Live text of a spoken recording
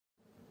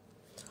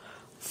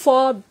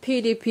Four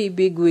PDP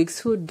bigwigs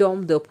who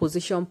dumped the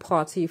opposition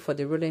party for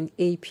the ruling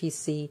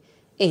APC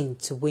in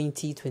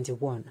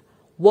 2021.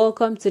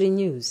 Welcome to the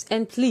news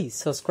and please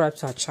subscribe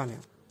to our channel.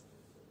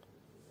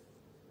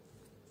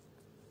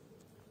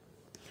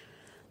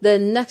 The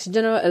next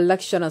general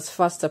election is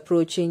fast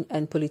approaching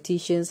and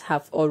politicians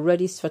have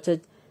already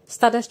started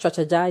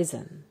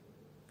strategizing.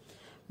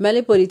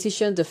 Many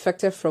politicians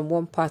defected from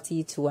one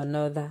party to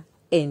another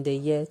in the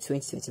year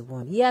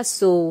 2021. Yes,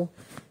 so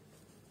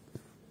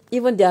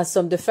even there are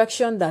some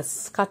defection that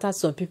scatters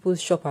some people's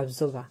shock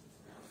absorber,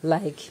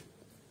 like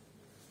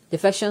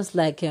defections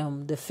like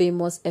the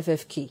famous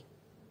FFK,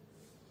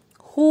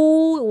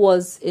 who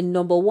was a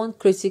 #1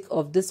 critic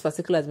of this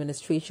particular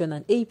administration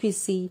and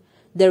APC.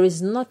 There is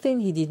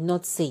nothing he did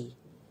not say.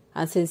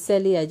 And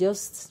sincerely, I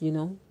just,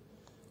 that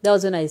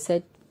was when I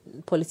said,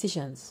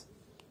 politicians,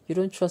 you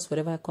don't trust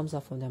whatever comes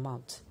out from their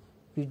mouth.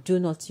 You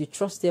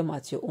trust them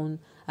at your own,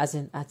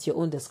 at your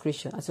own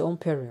discretion, at your own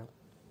peril.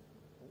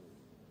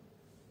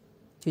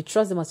 You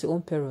trust them at your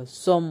own peril.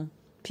 Some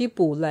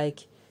people,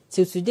 like,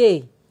 till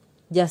today,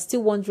 they are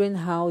still wondering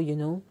how,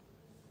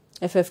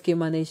 FFK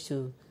managed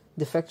to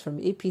defect from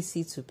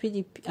APC to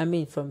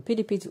PDP, from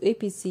PDP to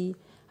APC,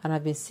 and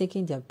have been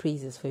singing their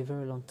praises for a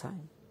very long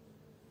time.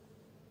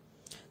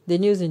 The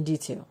news in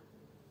detail.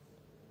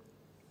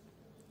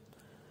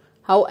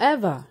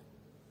 However,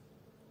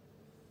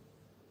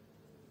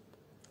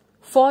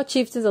 4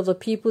 chieftains of the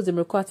People's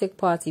Democratic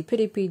Party,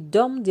 PDP,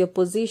 dumped the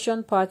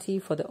opposition party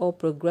for the All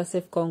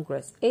Progressive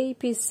Congress,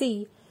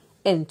 APC,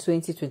 in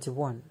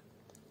 2021.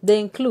 They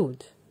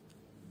include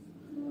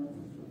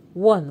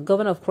 1.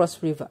 Governor of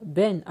Cross River,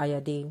 Ben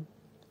Ayade.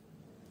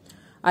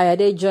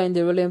 Ayade joined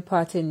the ruling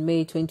party in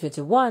May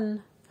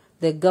 2021.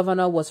 The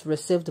governor was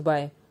received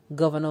by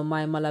Governor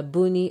Mai Mala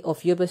Buni of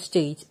Yobe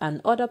State and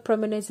other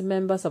prominent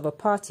members of the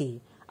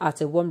party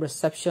at a warm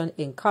reception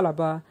in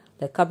Calabar,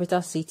 the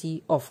capital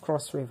city of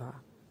Cross River.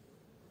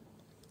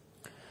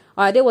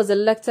 Ayade was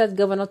elected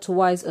governor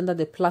twice under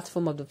the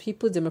platform of the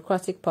People's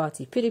Democratic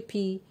Party,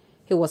 PDP.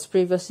 He was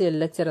previously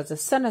elected as a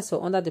senator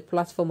under the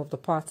platform of the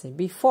party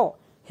before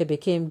he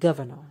became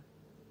governor.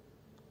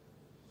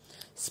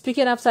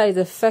 Speaking after his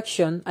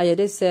defection,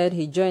 Ayade said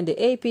he joined the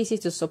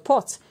APC to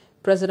support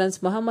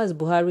President Muhammad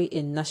Buhari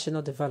in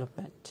national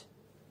development.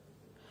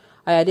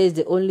 Ayade is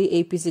the only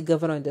APC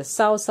governor in the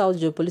South-South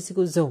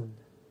geopolitical zone.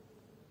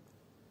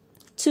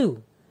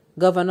 2.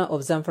 Governor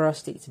of Zamfara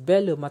State,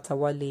 Bello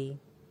Matawalle.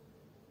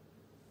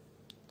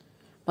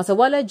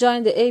 Matawalle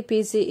joined the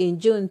APC in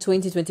June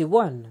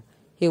 2021.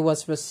 He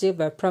was received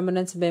by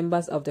prominent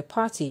members of the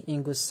party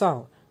in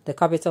Gusau, the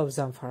capital of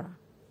Zamfara.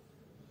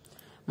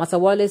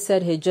 Matawalle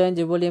said he joined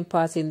the ruling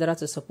party in order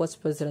to support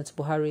President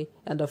Buhari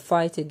and the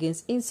fight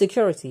against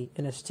insecurity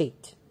in the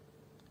state.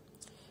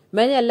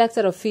 Many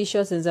elected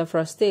officials in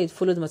Zamfara State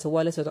followed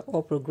Matawalle to the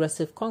All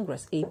Progressive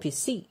Congress,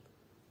 APC.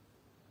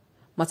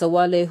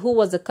 Matawalle, who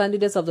was the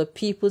candidate of the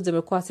People's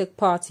Democratic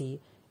Party,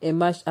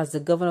 emerged as the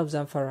governor of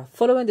Zamfara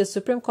following the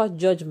Supreme Court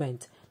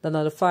judgment that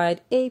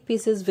nullified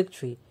APC's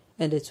victory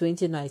in the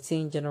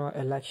 2019 general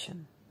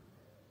election.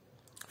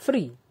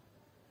 3.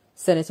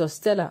 Senator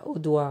Stella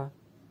Odua.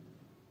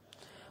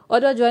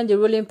 Odua joined the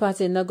ruling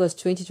party in August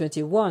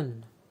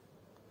 2021.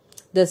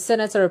 The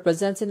senator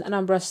representing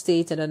Anambra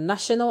State in the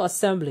National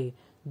Assembly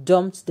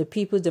dumped the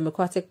People's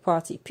Democratic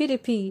Party,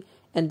 PDP,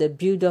 in the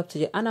build-up to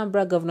the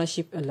Anambra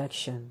governorship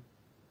election.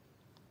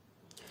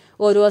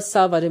 Odua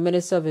served as the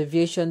Minister of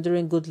Aviation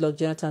during Goodluck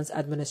Jonathan's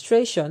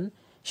administration.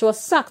 She was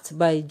sacked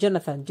by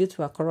Jonathan due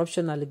to her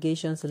corruption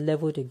allegations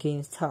leveled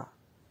against her.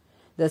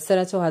 The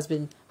senator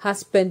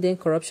has pending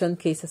corruption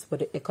cases for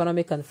the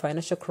Economic and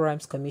Financial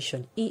Crimes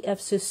Commission,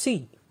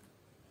 EFCC.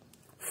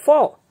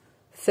 4.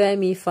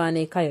 Femi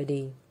Fani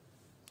Kayode.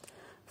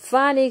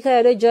 Fani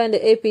Kayode joined the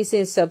APC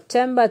in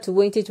September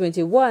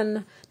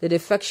 2021. The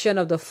defection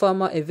of the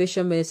former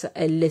aviation minister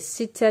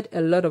elicited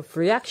a lot of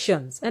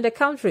reactions in the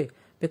country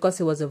because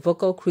he was a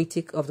vocal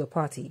critic of the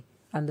party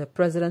and the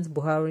President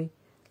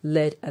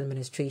Buhari-led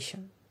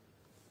administration.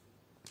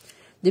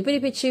 The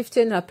PDP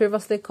chieftain had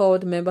previously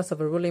called members of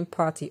the ruling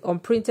party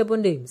unprintable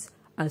names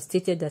and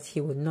stated that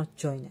he would not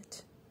join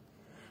it.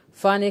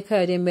 Fani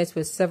Kayode met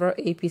with several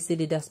APC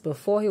leaders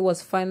before he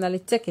was finally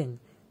taken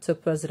to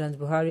President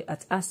Buhari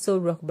at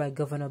Aso Rock by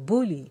Governor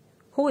Buli,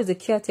 who is the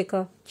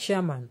caretaker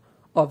chairman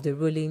of the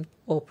ruling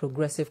All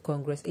Progressive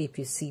Congress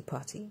APC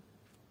party.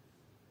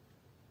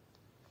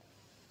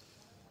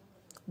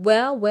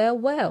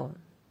 Well.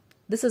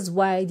 This is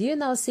why, do you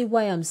now see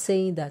why I'm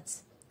saying that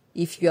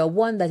if you are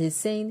one that is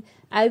saying,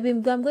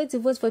 I'm going to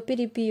vote for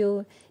PDP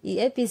or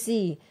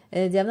APC,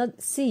 they are not,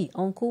 see,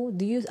 uncle,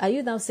 are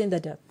you now saying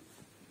that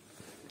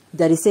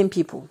they're the same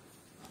people?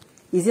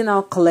 Is it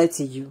now clear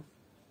to you?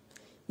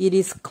 It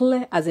is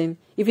clear, as in,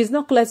 if it's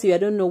not clear to you, I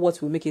don't know what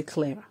will make it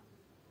clearer.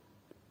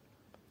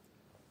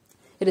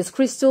 It is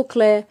crystal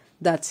clear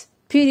that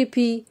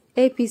PDP,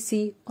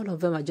 APC, all of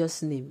them are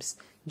just names.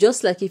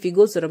 Just like if you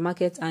go to the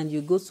market and you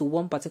go to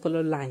one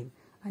particular line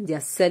and they are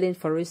selling,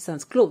 for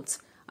instance, clothes,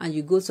 and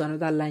you go to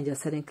another line, you're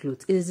selling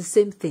clothes. It is the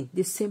same thing,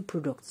 the same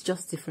products,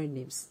 just different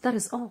names. That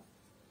is all.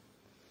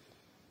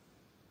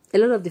 A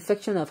lot of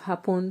defection have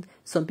happened.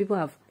 Some people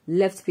have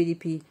left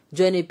PDP,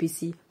 joined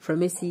APC, from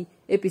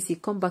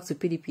APC, come back to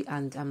PDP,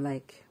 and I'm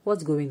like,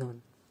 what's going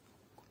on?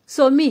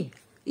 So me,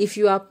 if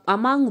you are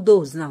among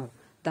those now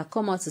that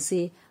come out to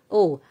say,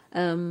 oh,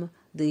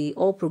 the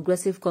All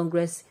Progressive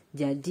Congress,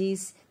 they are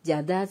this, they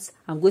are that,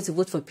 I'm going to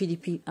vote for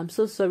PDP, I'm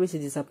so sorry to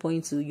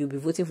disappoint you. You'll be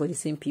voting for the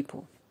same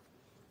people.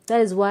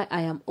 That is why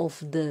I am of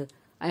the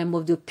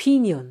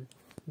opinion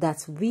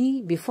that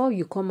before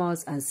you come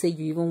out and say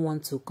you even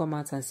want to come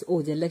out and say,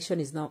 oh, the election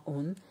is now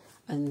on,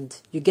 and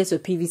you get your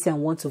PVC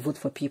and want to vote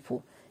for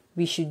people,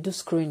 we should do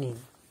screening.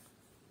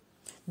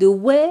 The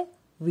way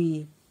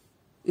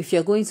if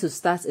you're going to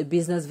start a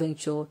business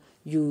venture,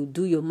 you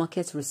do your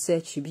market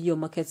research, you do your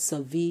market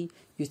survey,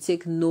 you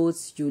take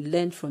notes, you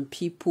learn from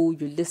people,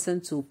 you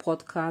listen to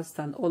podcasts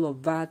and all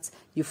of that.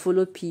 You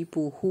follow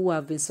people who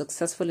have been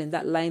successful in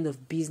that line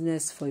of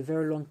business for a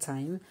very long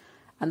time.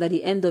 And at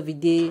the end of the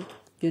day,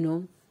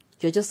 you're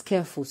just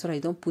careful so that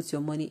you don't put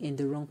your money in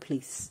the wrong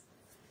place.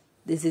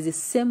 This is the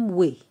same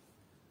way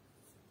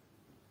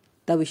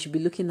that we should be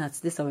looking at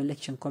our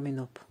election coming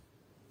up,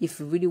 if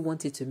we really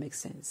want it to make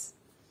sense.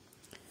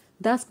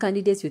 That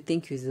candidate you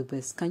think is the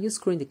best, can you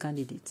screen the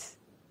candidate?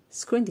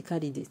 Screen the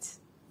candidate.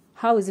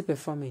 How is he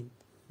performing?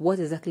 What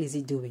exactly is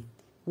he doing?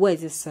 Where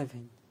is he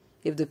serving?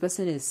 If the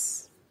person is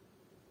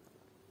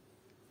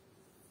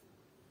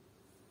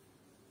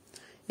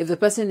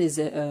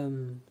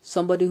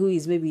somebody who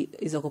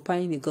is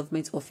occupying a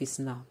government office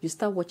now, you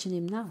start watching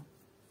him now.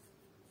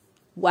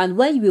 And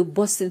when you will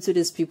burst into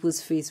these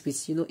people's face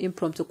with,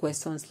 impromptu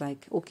questions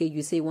like, okay,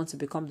 you say you want to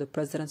become the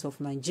president of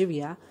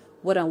Nigeria,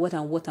 what are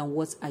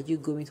you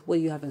going to, what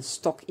do you have in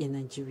stock in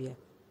Nigeria?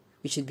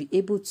 They should be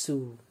able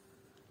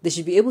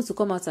to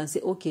come out and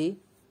say, okay,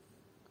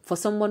 for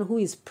someone who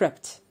is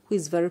prepped, who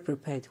is very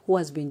prepared, who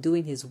has been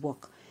doing his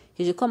work,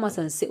 he should come out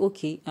and say,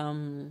 okay,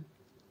 in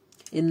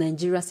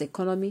Nigeria's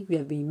economy, we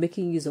have been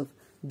making use of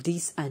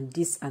this and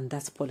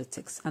that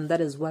politics, and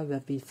that is why we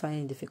have been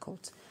finding it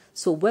difficult.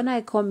 So when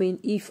I come in,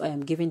 if I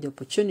am given the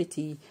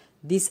opportunity,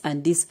 this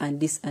and this and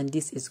this and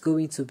this is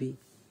going to be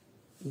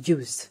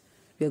used.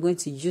 We are going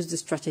to use this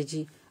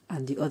strategy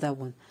and the other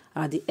one.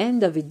 And at the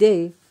end of the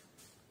day,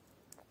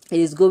 it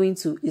is going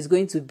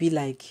to be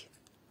like,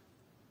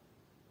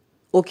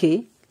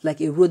 okay, like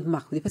a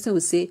roadmap. The person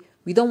will say,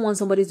 we don't want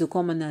somebody to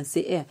come in and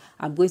say,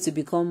 I'm going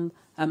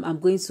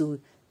to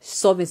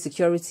solve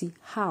insecurity.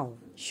 How?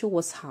 Show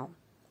us how.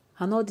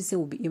 And all this thing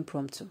will be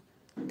impromptu.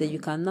 Then you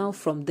can now,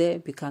 from there,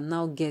 we can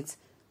now get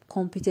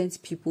competent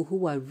people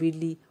who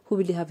really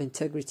have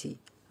integrity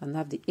and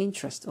have the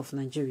interest of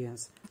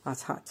Nigerians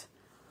at heart.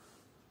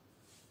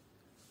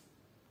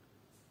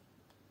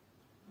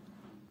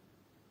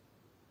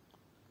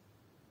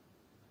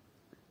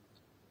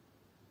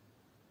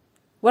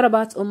 What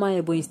about Omar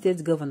Ebonyi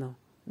State Governor?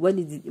 When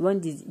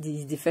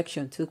the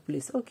defection took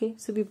place? Okay,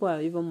 so people are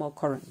even more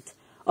current.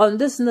 On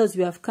this note,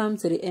 we have come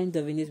to the end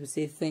of the news. We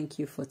say thank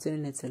you for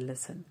tuning in to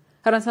listen.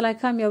 And until I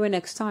come your way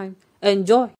next time, enjoy.